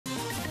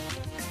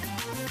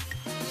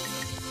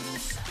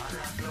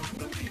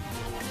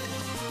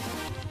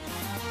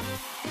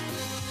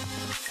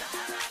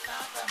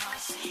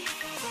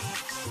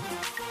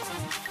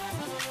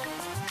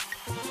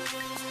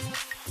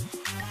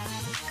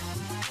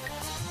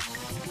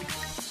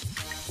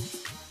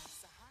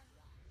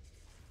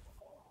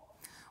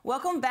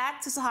Welcome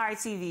back to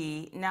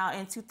SaharaTV. Now,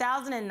 in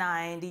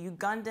 2009, the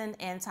Ugandan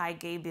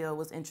anti-gay bill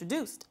was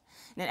introduced.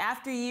 And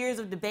after years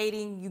of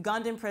debating,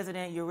 Ugandan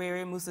President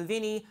President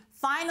Museveni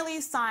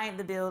finally signed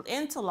the bill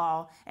into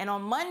law. And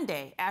on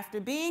Monday, after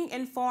being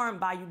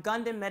informed by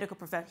Ugandan medical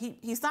professionals,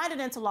 he signed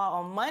it into law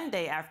on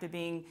Monday after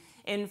being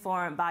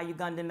informed by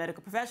Ugandan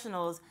medical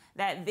professionals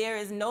that there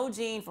is no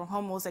gene for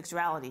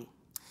homosexuality.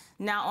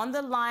 Now, on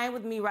the line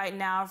with me right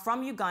now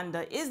from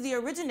Uganda is the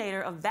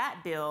originator of that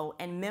bill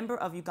and member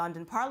of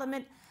Ugandan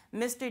Parliament,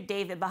 Mr.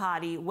 David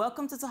Bahati.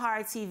 Welcome to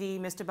SaharaTV,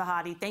 Mr.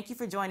 Bahati. Thank you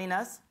for joining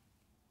us.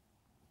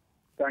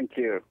 Thank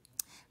you.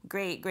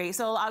 Great, great.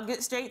 So I'll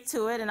get straight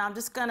to it, and I'm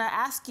just going to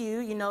ask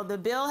you, the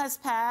bill has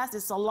passed,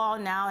 it's a law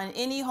now, and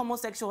any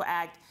homosexual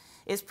act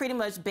is pretty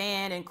much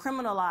banned and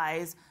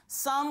criminalized,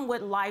 some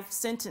with life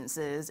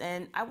sentences.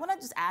 And I want to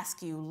just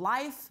ask you,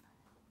 life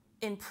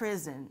in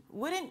prison,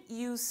 wouldn't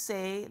you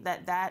say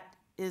that that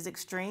is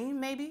extreme,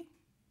 maybe?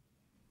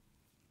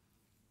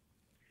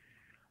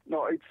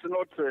 No, it's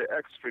not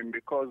extreme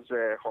because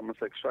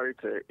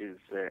homosexuality is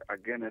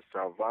against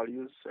our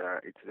values.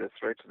 It's a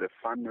threat to the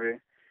family.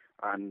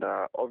 And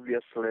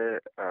obviously,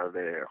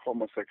 the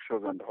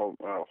homosexuals and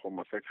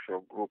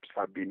homosexual groups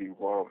have been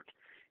involved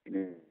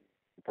in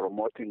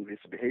promoting this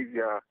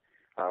behavior,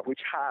 which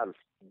has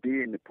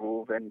been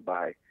proven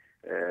by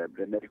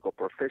the medical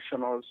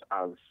professionals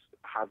as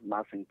has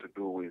nothing to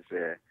do with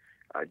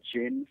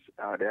genes.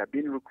 They have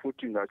been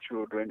recruiting our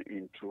children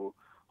into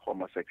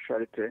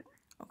homosexuality.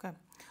 Okay.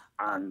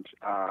 And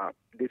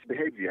this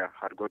behavior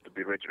had got to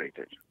be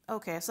regulated.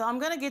 Okay, so I'm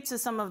going to get to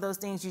some of those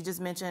things you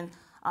just mentioned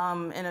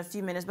in a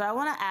few minutes, but I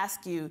want to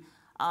ask you,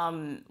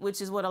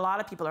 which is what a lot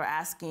of people are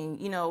asking,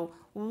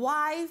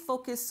 why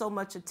focus so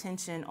much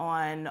attention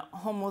on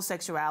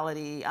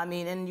homosexuality? I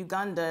mean, in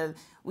Uganda,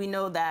 we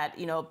know that,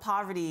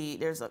 poverty,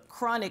 there's a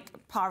chronic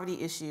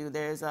poverty issue,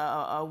 there's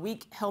a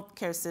weak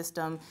healthcare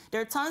system.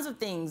 There are tons of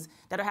things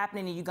that are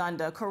happening in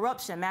Uganda,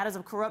 corruption, matters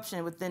of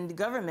corruption within the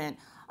government.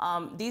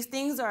 These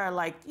things are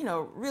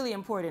really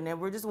important, and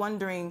we're just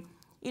wondering,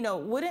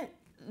 wouldn't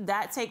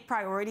that take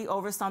priority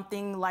over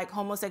something like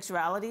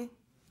homosexuality?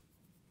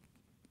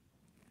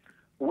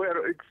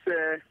 Well,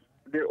 it's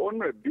the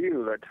only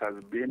bill that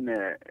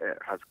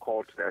has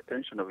caught the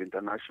attention of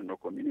international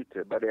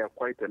community, but there are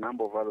quite a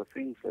number of other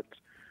things that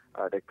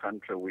the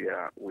country we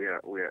are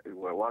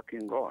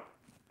working on.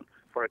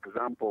 For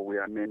example, we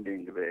are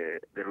amending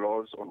the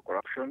laws on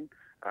corruption.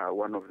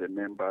 One of the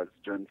members,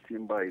 John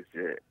Simba, is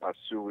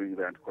pursuing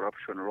the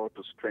anti-corruption law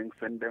to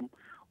strengthen them.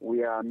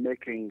 We are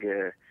making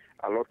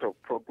a lot of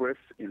progress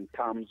in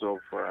terms of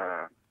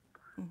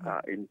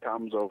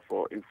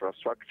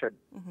infrastructure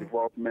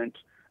development.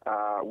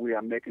 We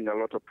are making a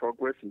lot of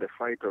progress in the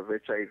fight of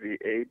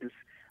HIV/AIDS.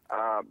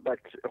 But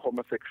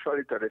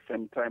homosexuality at the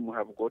same time, we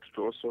have got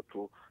to also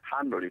to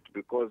handle it,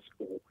 because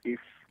if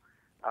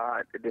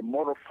the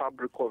moral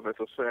fabric of a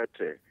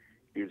society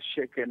is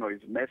shaken or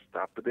is messed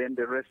up, then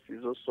the rest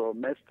is also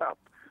messed up.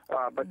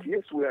 But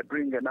yes, we are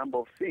doing a number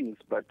of things,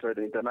 but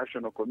the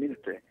international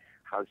community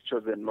has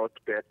chosen not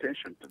to pay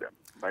attention to them.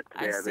 But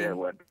they are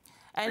there.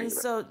 And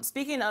so,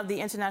 speaking of the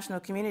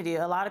international community,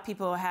 a lot of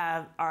people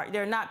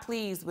they're not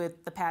pleased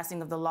with the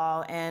passing of the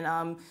law.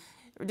 And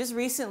just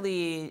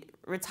recently,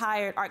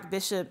 retired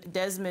Archbishop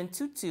Desmond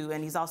Tutu,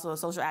 and he's also a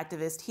social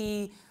activist,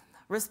 he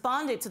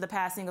responded to the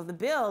passing of the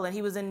bill, and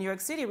he was in New York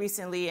City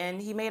recently,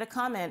 and he made a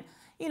comment,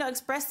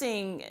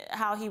 expressing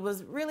how he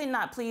was really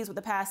not pleased with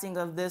the passing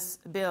of this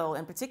bill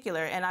in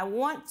particular. And I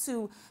want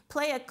to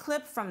play a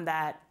clip from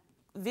that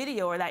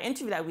video or that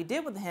interview that we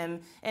did with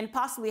him and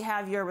possibly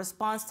have your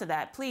response to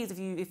that. Please,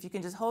 if you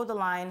can just hold the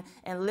line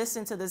and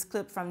listen to this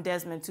clip from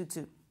Desmond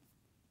Tutu.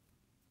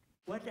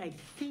 What I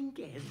think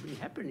has been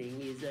happening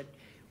is that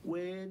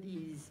where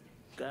these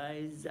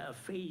guys are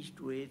faced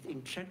with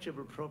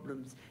intractable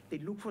problems, they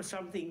look for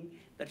something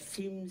that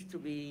seems to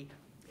be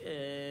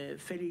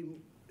fairly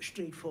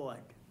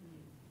straightforward.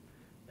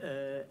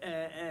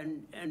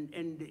 And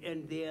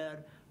they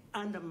are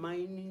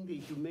undermining the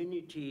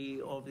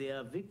humanity of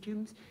their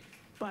victims.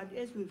 But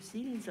as we've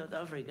seen in South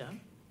Africa,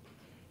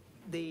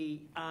 they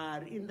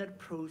are in that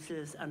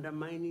process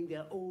undermining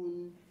their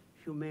own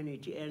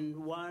humanity. And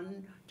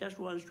one just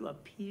wants to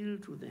appeal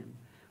to them,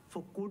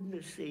 for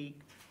goodness sake,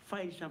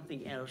 find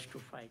something else to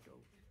fight over.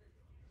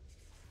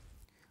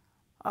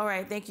 All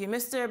right, thank you.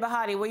 Mr.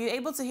 Bahati, were you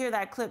able to hear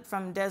that clip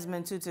from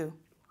Desmond Tutu?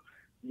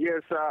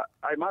 Yes,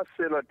 I must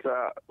say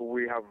that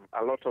we have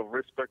a lot of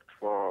respect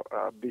for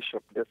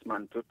Bishop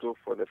Desmond Tutu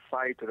for the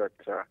fight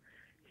that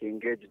he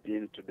engaged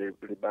in to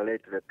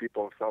liberate the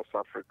people of South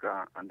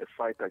Africa and the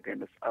fight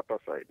against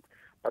apartheid.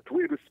 But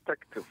we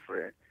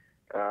respectively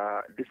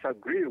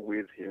disagree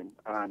with him,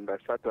 and I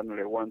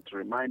certainly want to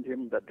remind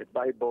him that the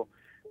Bible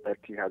that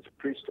he has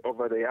preached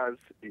over the years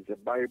is a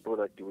Bible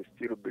that we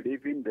still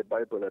believe in, the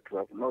Bible that we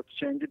have not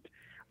changed,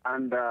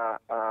 and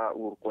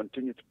we'll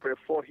continue to pray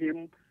for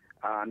him,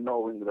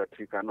 knowing that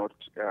he cannot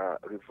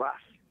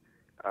reverse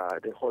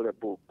the holy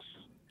books.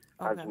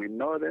 Okay. As we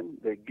know them,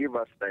 they give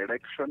us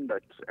direction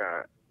that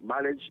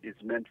marriage is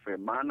meant for a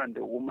man and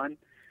a woman,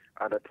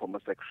 that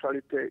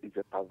homosexuality is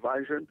a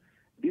perversion.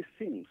 These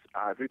things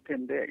are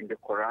written there in the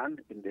Koran,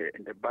 in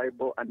the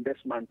Bible, and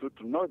Desmond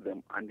Tutu knows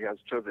them, and he has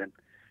chosen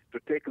to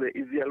take the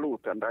easier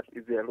route, and that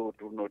easier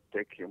route will not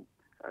take him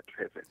to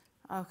heaven.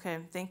 Okay,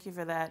 thank you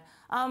for that.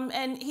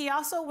 And he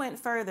also went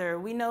further.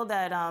 We know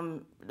that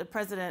the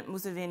President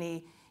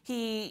Museveni,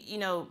 he,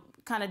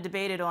 kind of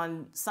debated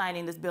on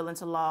signing this bill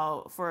into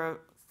law for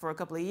a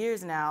couple of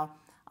years now.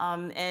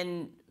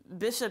 And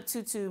Bishop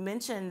Tutu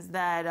mentions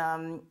that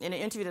in an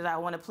interview that I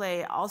want to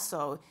play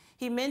also,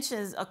 he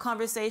mentions a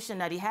conversation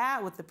that he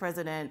had with the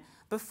president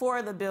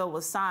before the bill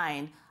was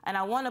signed. And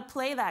I want to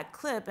play that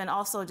clip and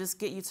also just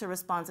get you to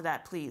respond to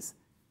that, please.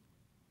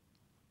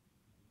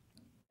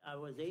 I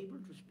was able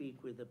to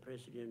speak with the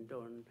president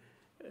on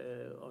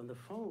the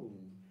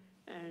phone,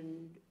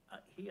 and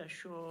he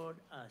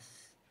assured us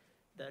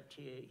that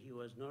he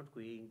was not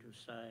going to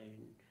sign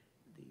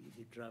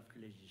the draft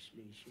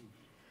legislation.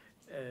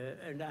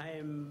 And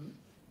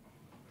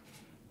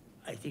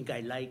I think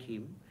I like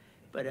him,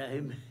 but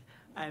I'm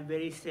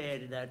very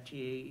sad that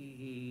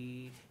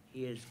he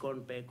has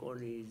gone back on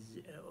his.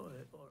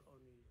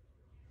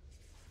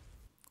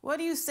 What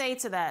do you say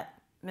to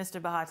that, Mr.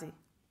 Bahati?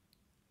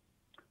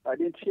 I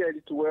didn't hear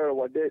it well.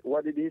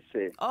 What did he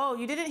say? Oh,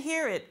 you didn't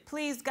hear it.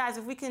 Please, guys,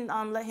 if we can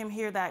let him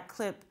hear that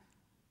clip.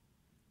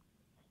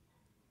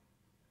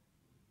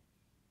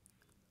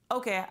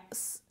 Okay,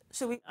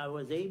 should we? I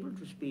was able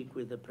to speak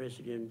with the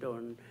president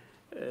on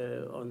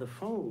the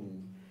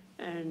phone,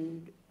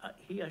 and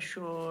he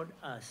assured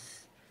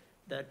us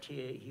that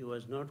he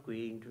was not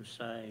going to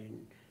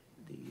sign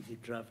the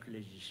draft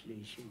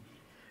legislation.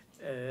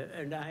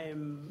 And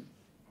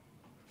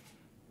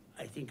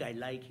I think I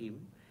like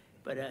him,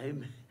 but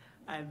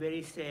I'm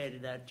very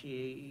sad that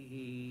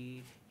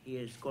he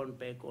has gone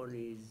back on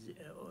his.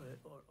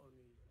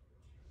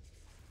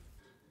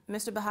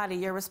 Mr. Bahati,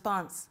 your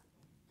response.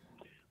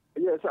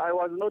 Yes, I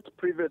was not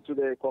privy to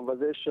the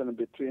conversation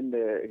between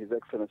His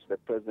Excellency the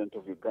President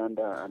of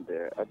Uganda and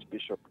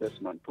Archbishop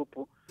Desmond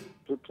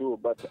Tutu,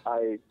 but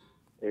I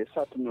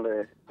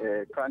certainly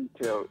can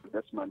tell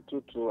Desmond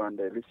Tutu and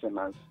the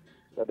listeners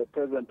that the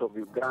President of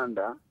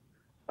Uganda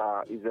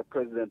is the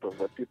President of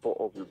the people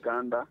of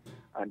Uganda,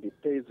 and he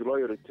pays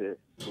loyalty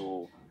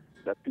to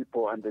the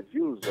people and the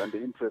views and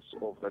the interests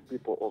of the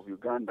people of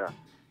Uganda,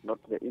 not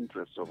the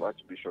interests of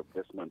Archbishop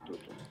Desmond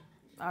Tutu.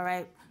 All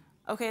right.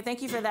 Okay,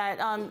 thank you for that.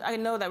 I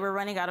know that we're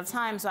running out of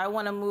time, so I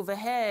want to move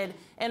ahead.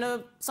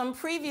 In some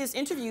previous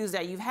interviews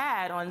that you've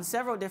had on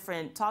several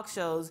different talk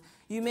shows,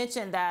 you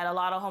mentioned that a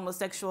lot of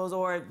homosexuals,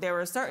 or there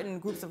were certain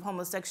groups of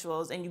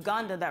homosexuals in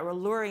Uganda that were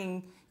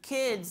luring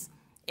kids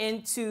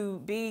into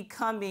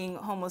becoming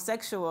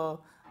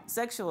homosexuals.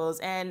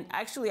 And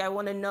actually, I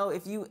want to know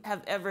if you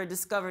have ever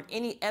discovered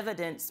any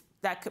evidence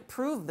that could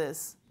prove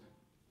this.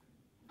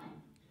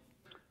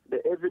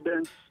 The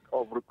evidence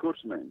of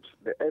recruitment,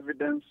 the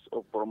evidence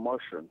of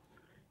promotion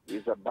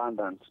is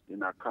abundant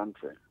in our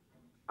country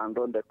and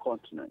on the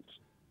continent.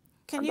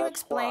 Can you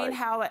explain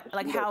how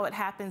it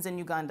happens in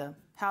Uganda?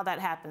 How that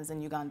happens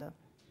in Uganda?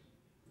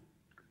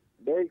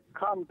 They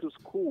come to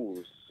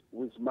schools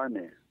with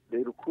money.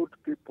 They recruit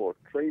people,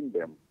 train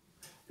them,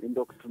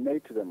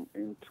 indoctrinate them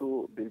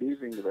into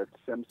believing that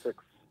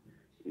same-sex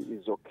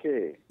is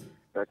okay.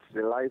 That's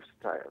the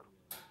lifestyle.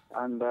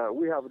 And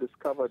we have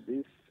discovered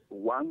this,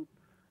 one,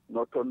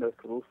 not only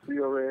through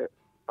theory,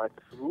 but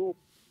through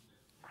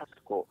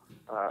practical,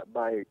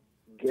 by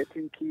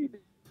getting kids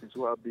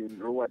who have been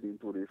lured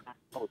into this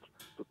out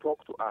to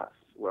talk to us.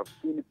 We have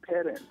seen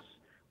parents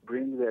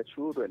bring their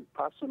children.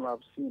 Personally,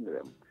 I've seen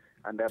them,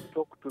 and I've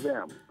talked to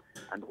them.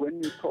 And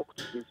when you talk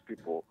to these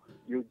people,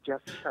 you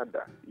just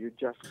shudder, you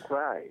just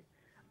cry.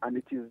 And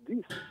it is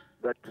this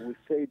that we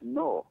said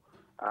no,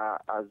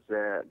 as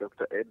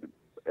Dr.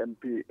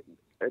 MP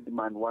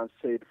Edman once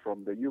said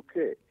from the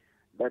UK,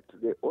 that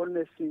the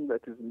only thing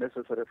that is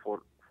necessary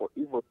for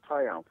evil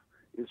triumph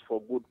is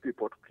for good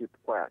people to keep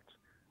quiet,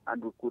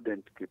 and we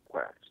couldn't keep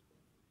quiet.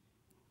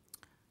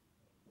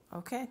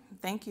 Okay,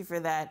 thank you for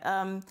that.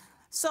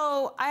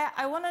 So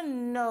I want to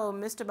know,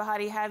 Mr.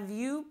 Bahati, have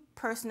you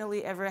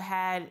personally ever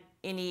had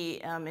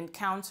any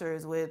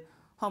encounters with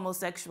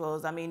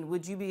homosexuals? I mean,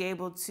 would you be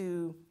able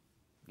to,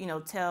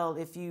 tell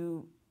if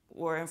you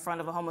were in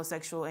front of a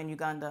homosexual in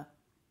Uganda?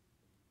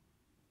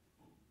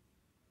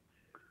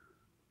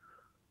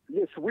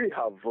 Yes, we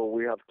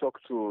have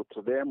talked to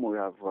them. We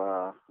have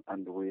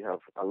and we have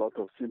a lot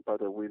of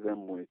sympathy with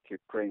them. We keep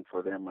praying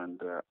for them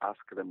and ask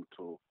them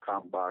to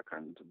come back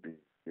and be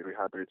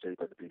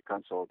rehabilitated, be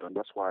counseled. And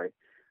that's why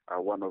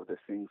one of the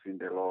things in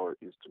the law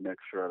is to make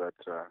sure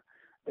that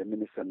the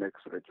minister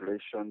makes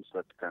regulations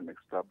that can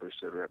establish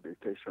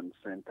rehabilitation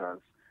centers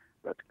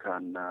that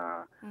can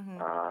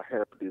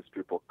help these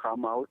people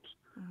come out.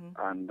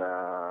 And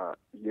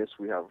yes,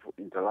 we have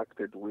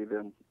interacted with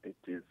them. It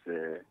is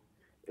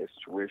a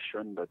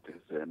situation that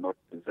is not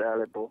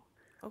desirable,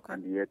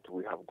 and yet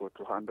we have got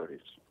to handle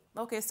it.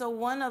 Okay, so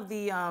one of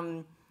the,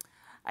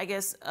 I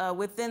guess,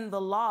 within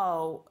the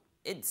law,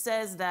 it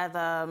says that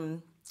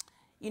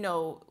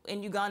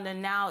in Uganda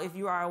now, if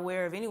you are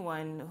aware of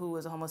anyone who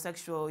is a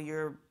homosexual,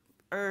 you're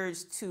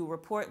urged to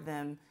report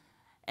them.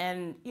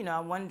 And,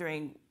 I'm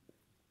wondering,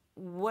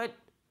 what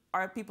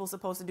are people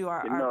supposed to do?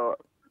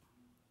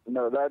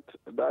 No, that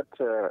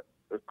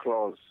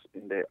clause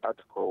in the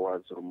article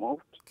was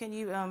removed. Can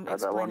you explain it,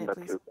 please? The one that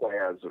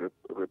requires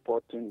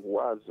reporting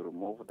was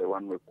removed. The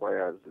one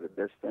requires the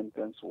death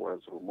sentence was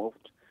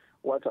removed.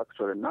 What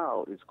actually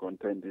now is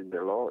contained in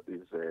the law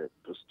is to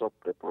stop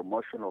the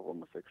promotion of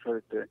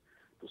homosexuality,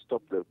 to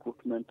stop the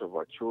recruitment of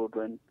our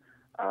children,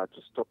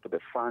 to stop the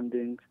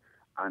funding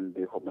and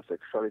the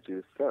homosexuality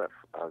itself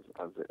as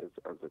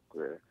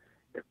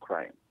a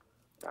crime.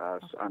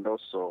 And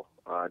also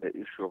the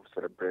issue of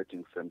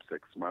celebrating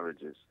same-sex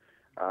marriages.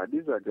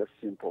 These are just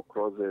simple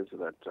clauses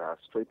that are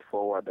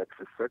straightforward, that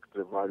reflect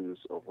the values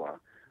of our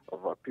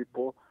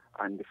people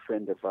and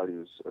defend the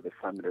values, the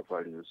family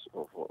values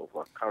of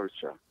our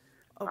culture.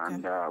 Okay.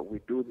 And we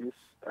do this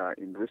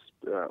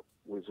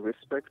with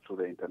respect to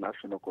the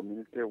international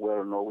community,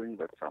 well knowing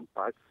that some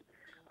parts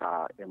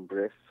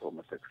embrace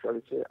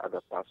homosexuality,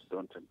 other parts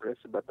don't embrace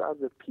it. But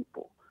as a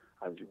people,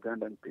 as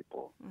Ugandan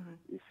people,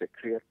 it's a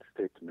clear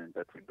statement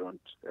that we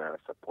don't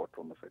support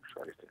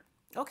homosexuality.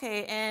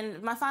 Okay,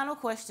 and my final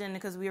question,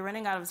 because we're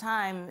running out of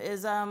time,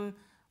 is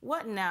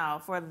what now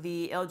for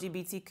the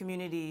LGBT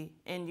community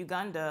in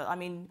Uganda? I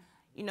mean,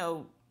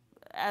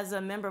 as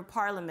a member of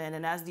parliament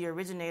and as the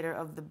originator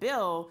of the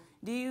bill,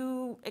 do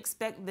you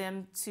expect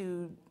them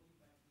to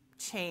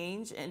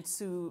change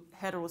into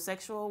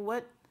heterosexual?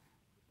 What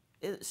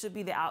should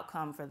be the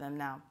outcome for them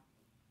now?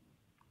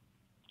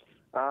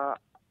 I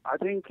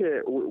think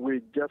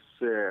we just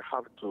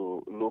have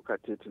to look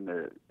at it in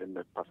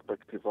the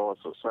perspective of our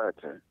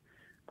society.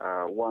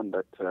 One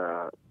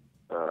that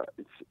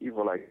it's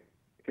evil like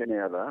any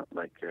other,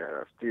 like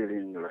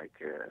stealing,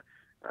 like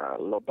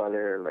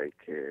lobbying,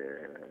 like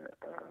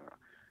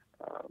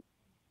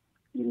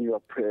in your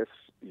press,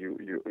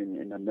 you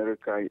in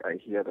America, I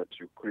hear that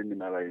you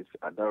criminalize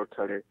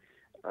adultery.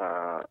 They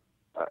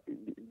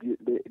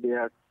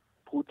are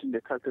put in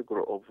the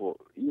category of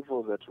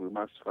evil that we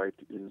must fight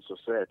in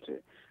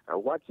society.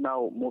 What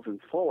now moving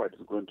forward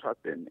is going to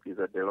happen is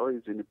that the law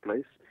is in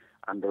place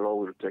and the law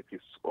will take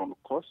its own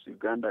course.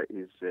 Uganda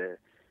is a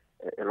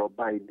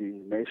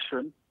law-abiding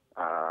nation.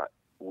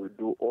 We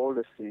do all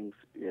the things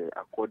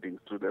according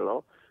to the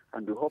law,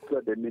 and we hope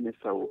that the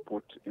minister will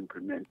put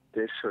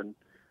implementation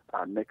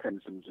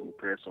mechanisms in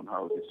place on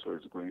how this law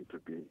is going to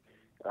be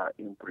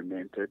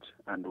implemented,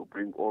 and will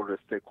bring all the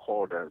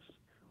stakeholders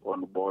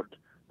on board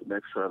to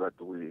make sure that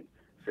we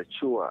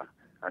secure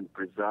and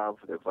preserve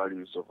the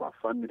values of our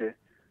family,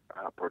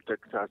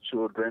 protect our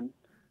children,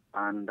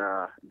 and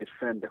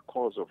defend the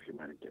cause of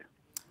humanity.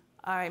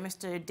 All right,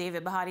 Mr.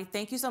 David Bahati,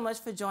 thank you so much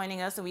for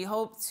joining us, and we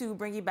hope to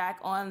bring you back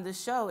on the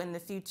show in the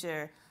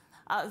future.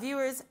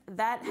 Viewers,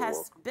 that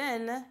has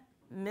been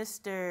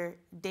Mr.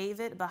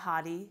 David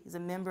Bahati. He's a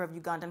member of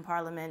Ugandan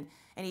Parliament,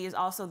 and he is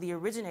also the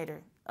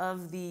originator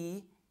of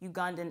the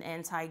Ugandan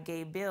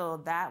anti-gay bill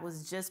that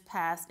was just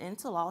passed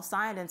into law,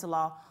 signed into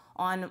law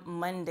on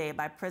Monday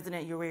by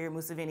President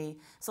Museveni.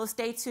 So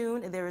stay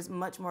tuned. There is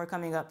much more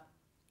coming up